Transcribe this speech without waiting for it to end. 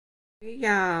Hey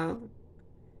y'all,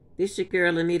 this your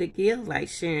girl Anita Gill. Like,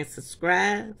 share, and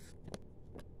subscribe.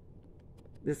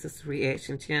 This is a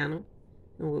reaction channel,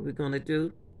 and what we're gonna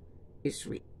do is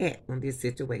react on this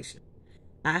situation.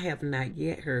 I have not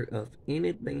yet heard of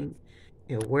anything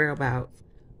and whereabouts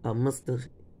of Mr.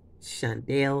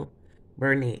 Shundale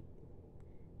Barnett.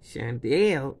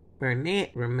 Shundale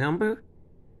Barnett, remember,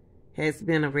 has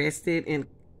been arrested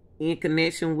in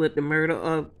connection with the murder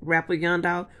of rapper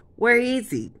Dolph. Where is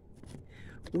he?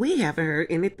 We haven't heard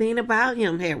anything about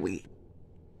him, have we?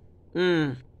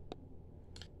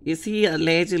 Is he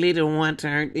allegedly the one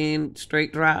turned in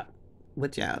straight drop?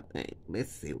 What y'all think?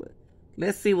 Let's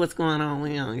see what's going on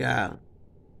with him, y'all.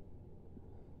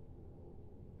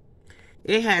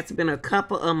 It has been a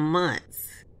couple of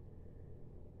months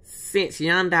since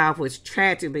Dolph was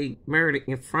tragically murdered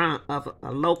in front of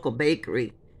a local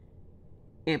bakery,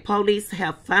 and police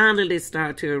have finally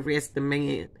started to arrest the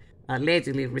man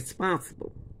allegedly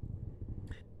responsible.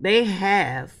 They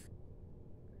have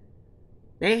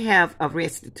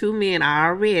arrested 2 men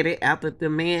already after the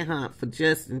manhunt for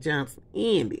Justin Johnson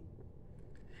ended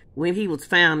when he was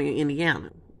found in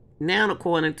Indiana. Now,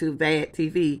 according to VAD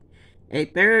TV, a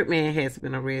 3rd man has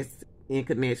been arrested in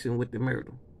connection with the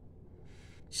murder.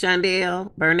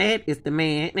 Shundale Barnett is the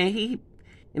man,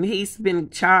 and he's been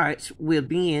charged with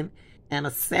being an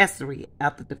accessory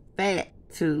after the fact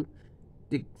to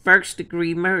the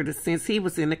 1st-degree murder, since he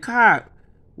was in the car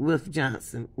with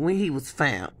Johnson when he was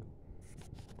found.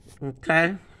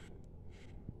 Okay?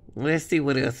 Let's see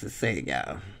what else to say,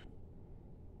 y'all.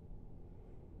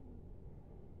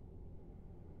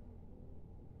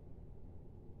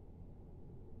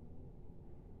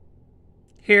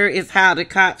 Here is how the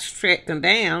cops tracked them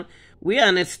down. We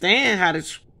understand how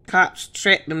the cops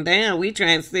tracked them down. We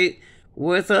trying to see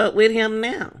what's up with him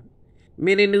now.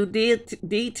 Many new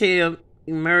details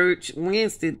emerged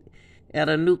Wednesday at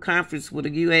a new conference with a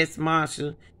U.S.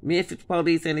 Marshal, Memphis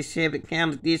Police, and the Shelby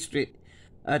County District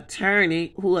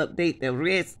Attorney, who update the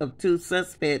arrest of 2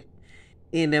 suspects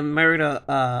in the murder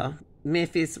of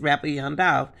Memphis rapper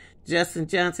Dolph. Justin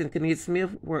Johnson and Kenneth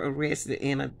Smith were arrested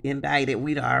and indicted.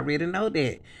 We already know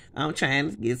that. I'm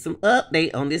trying to get some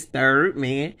update on this 3rd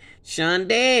man,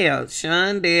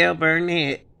 Shundale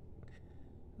Barnett.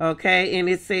 Okay, and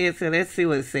it says, so let's see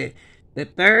what it said. The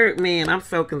 3rd man, I'm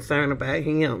so concerned about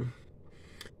him.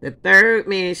 The 3rd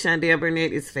man, Shundale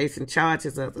Barnett, is facing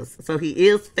charges of this. So he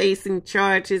is facing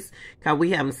charges because we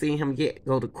haven't seen him yet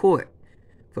go to court.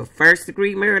 For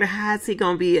 1st-degree murder, how is he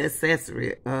going to be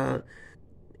accessory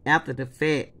after the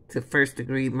fact to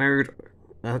 1st-degree murder?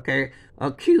 Okay?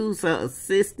 Accused of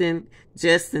assisting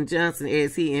Justin Johnson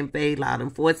as he invaded law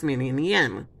enforcement in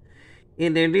Indiana.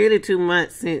 In the nearly 2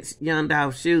 months since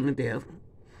Dolph's shooting death,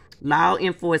 law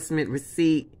enforcement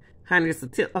received hundreds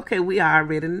of tips. Okay, we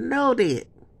already know that.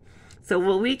 So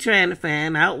what we trying to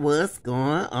find out what's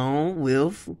going on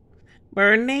with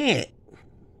Barnett.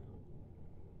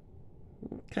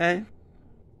 Okay.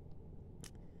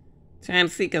 Trying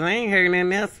to see, because I ain't heard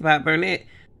nothing else about Barnett.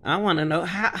 I want to know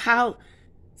how,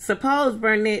 suppose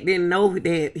Barnett didn't know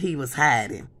that he was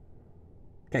hiding.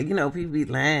 Because, you know, people be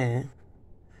lying.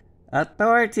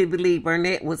 Authorities believe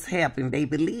Barnett was helping. They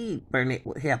believe Barnett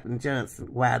was helping Johnson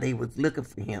while they was looking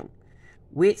for him,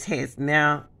 which has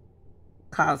now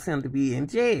caused him to be in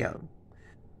jail.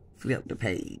 Flip the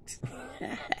page.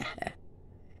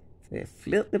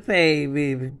 Flip the page,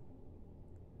 baby.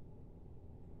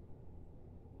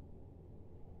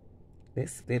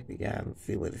 Let's flip it, y'all, and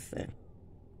see what it says.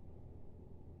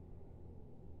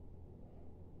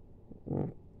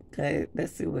 Okay,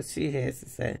 let's see what she has to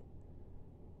say.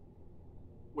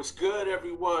 What's good,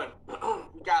 everyone?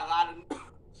 We got a lot of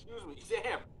excuse me,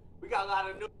 damn. We got a lot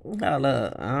of new. Hold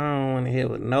up. I don't want to hear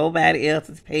what nobody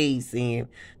else's page saying.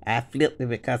 I flipped it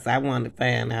because I wanted to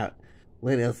find out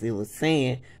what else it was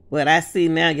saying. But I see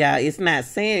now, y'all, it's not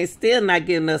saying, it's still not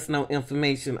giving us no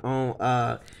information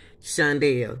on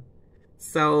Shundale.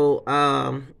 So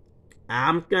I'm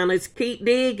gonna keep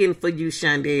digging for you,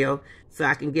 Shundale, so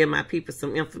I can give my people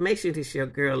some information. This your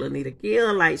girl Anita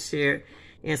Gill. Like, share,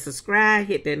 and subscribe.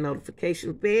 Hit that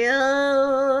notification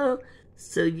bell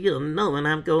so you'll know when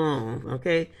I'm going on.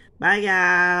 Okay? Bye,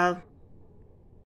 y'all.